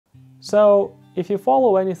So, if you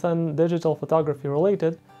follow anything digital photography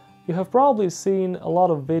related, you have probably seen a lot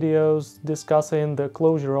of videos discussing the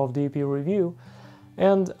closure of DPReview,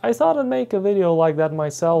 and I thought I'd make a video like that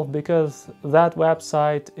myself because that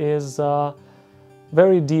website is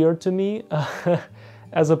very dear to me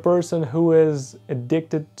as a person who is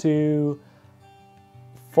addicted to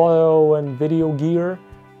photo and video gear,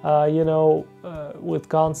 with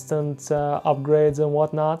constant upgrades and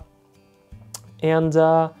whatnot. And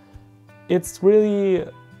it's really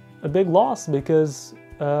a big loss because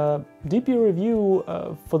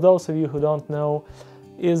DPReview, for those of you who don't know,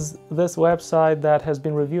 is this website that has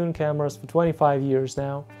been reviewing cameras for 25 years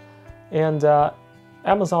now. And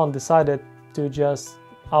Amazon decided to just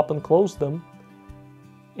up and close them.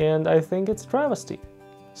 And I think it's a travesty.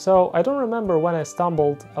 So I don't remember when I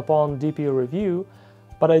stumbled upon DPReview,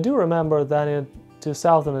 but I do remember that in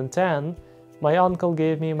 2010, my uncle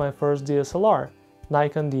gave me my first DSLR,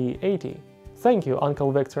 Nikon D80. Thank you,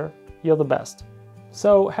 Uncle Victor, you're the best.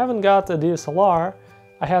 So having got a DSLR,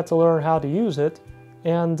 I had to learn how to use it,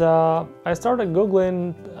 and I started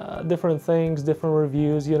Googling different things, different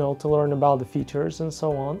reviews, to learn about the features and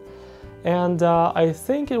so on. And I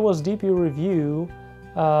think it was DPReview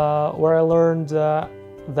where I learned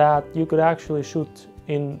that you could actually shoot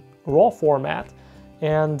in RAW format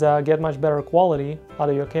and get much better quality out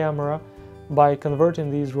of your camera by converting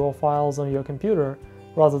these RAW files on your computer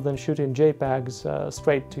rather than shooting JPEGs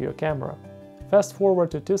straight to your camera. Fast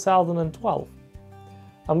forward to 2012.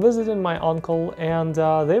 I'm visiting my uncle and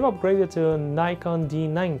they've upgraded to a Nikon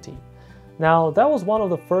D90. Now that was one of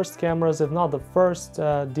the first cameras, if not the first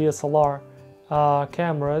DSLR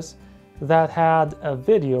cameras that had a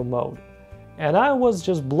video mode. And I was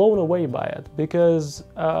just blown away by it because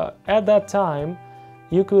at that time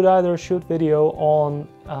you could either shoot video on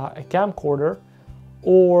a camcorder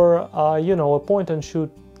or a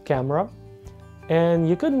point-and-shoot camera, and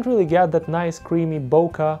you couldn't really get that nice creamy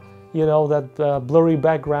bokeh, that blurry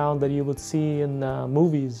background that you would see in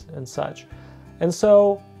movies and such. And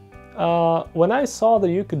so when I saw that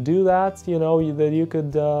you could do that, that you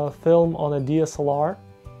could film on a DSLR,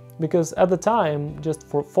 because at the time, just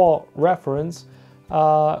for reference,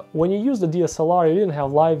 when you used the DSLR, you didn't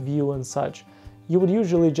have live view and such. You would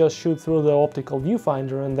usually just shoot through the optical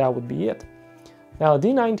viewfinder and that would be it. Now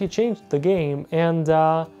D90 changed the game, and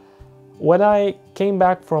when I came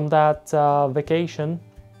back from that vacation,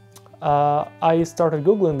 I started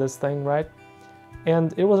Googling this thing, right?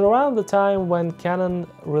 And it was around the time when Canon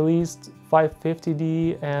released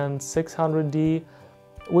 550D and 600D,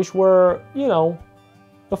 which were,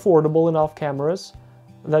 affordable enough cameras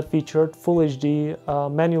that featured Full HD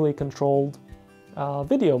manually controlled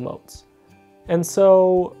video modes. And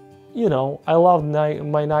so, I loved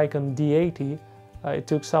my Nikon D80. I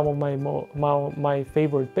took some of my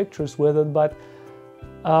favorite pictures with it, but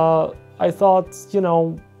I thought,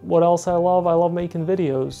 what else I love? I love making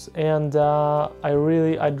videos, and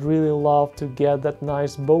I'd really love to get that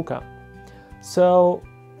nice bokeh. So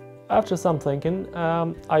after some thinking,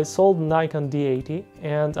 I sold Nikon D80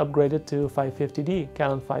 and upgraded to 550D,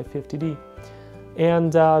 Canon 550D.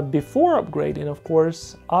 And before upgrading, of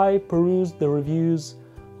course, I perused the reviews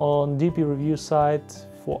on DPReview site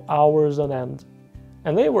for hours on end.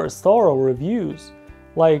 And they were thorough reviews.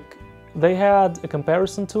 Like, they had a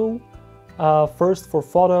comparison tool, first for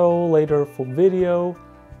photo, later for video,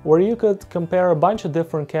 where you could compare a bunch of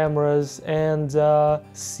different cameras and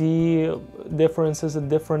see differences at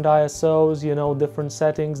different ISOs, different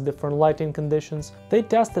settings, different lighting conditions. They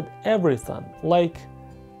tested everything,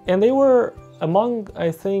 and they were among,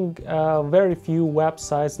 I think, very few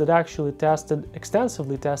websites that actually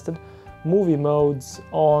extensively tested movie modes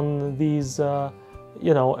on these,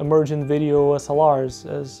 emergent video SLRs,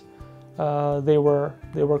 as they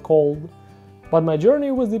were called. But my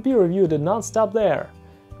journey with DPReview did not stop there,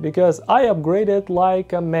 because I upgraded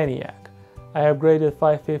like a maniac. I upgraded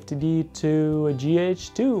 550D to a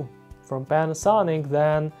GH2 from Panasonic,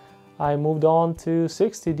 then I moved on to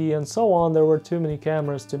 60D and so on. There were too many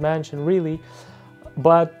cameras to mention, really.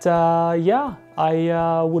 But yeah,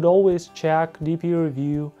 I would always check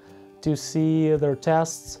DPReview to see their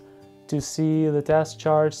tests, to see the test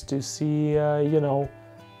charts, to see,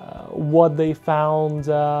 what they found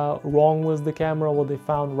wrong with the camera, what they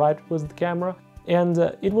found right with the camera. And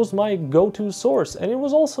it was my go-to source, and it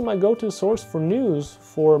was also my go-to source for news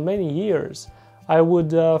for many years. I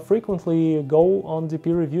would frequently go on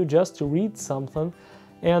DPReview just to read something,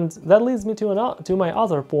 and that leads me to my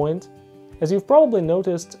other point. As you've probably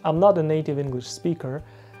noticed, I'm not a native English speaker,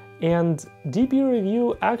 and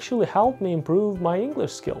DPReview actually helped me improve my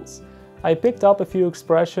English skills. I picked up a few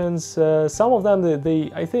expressions, some of them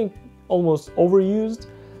I think almost overused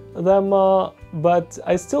them, but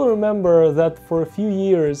I still remember that for a few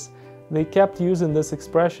years they kept using this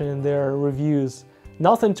expression in their reviews.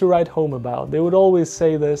 Nothing to write home about. They would always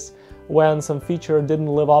say this when some feature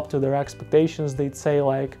didn't live up to their expectations. They'd say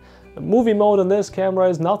like, movie mode on this camera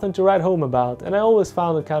is nothing to write home about. And I always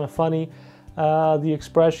found it kind of funny, the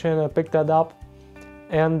expression. I picked that up.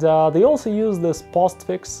 And they also use this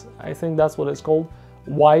postfix, I think that's what it's called,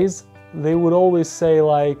 wise. They would always say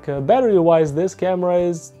like, battery-wise, this camera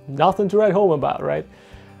is nothing to write home about, right?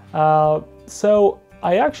 So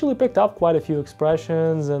I actually picked up quite a few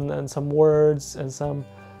expressions and some words and some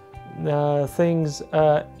things,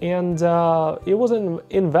 and it was an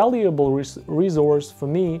invaluable resource for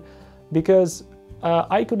me, because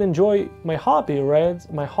I could enjoy my hobby, right?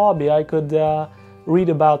 My hobby, I could read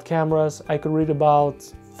about cameras, I could read about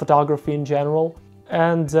photography in general,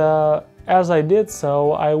 and as I did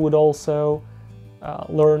so, I would also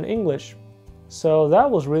learn English. So that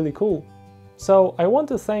was really cool. So I want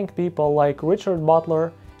to thank people like Richard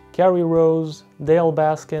Butler, Carrie Rose, Dale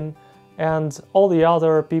Baskin, and all the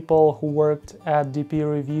other people who worked at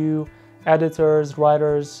DPReview, editors,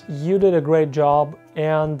 writers. You did a great job,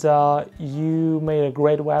 and you made a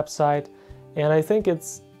great website, and I think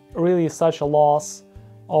it's really such a loss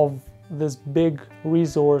of this big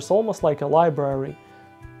resource, almost like a library,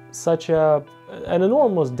 such an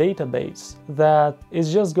enormous database that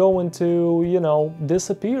is just going to, you know,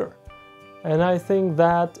 disappear. And I think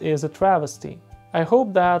that is a travesty. I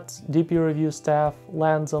hope that DPReview staff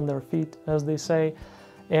lands on their feet, as they say,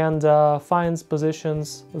 and finds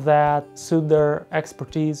positions that suit their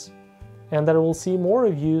expertise, and that we'll see more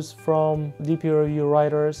reviews from DPReview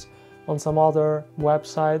writers on some other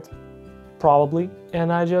website, probably.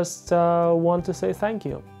 And I just want to say thank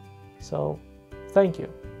you. So, thank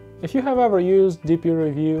you. If you have ever used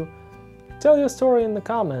DPReview, tell your story in the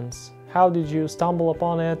comments. How did you stumble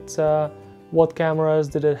upon it? What cameras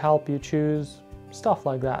did it help you choose? Stuff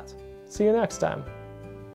like that. See you next time.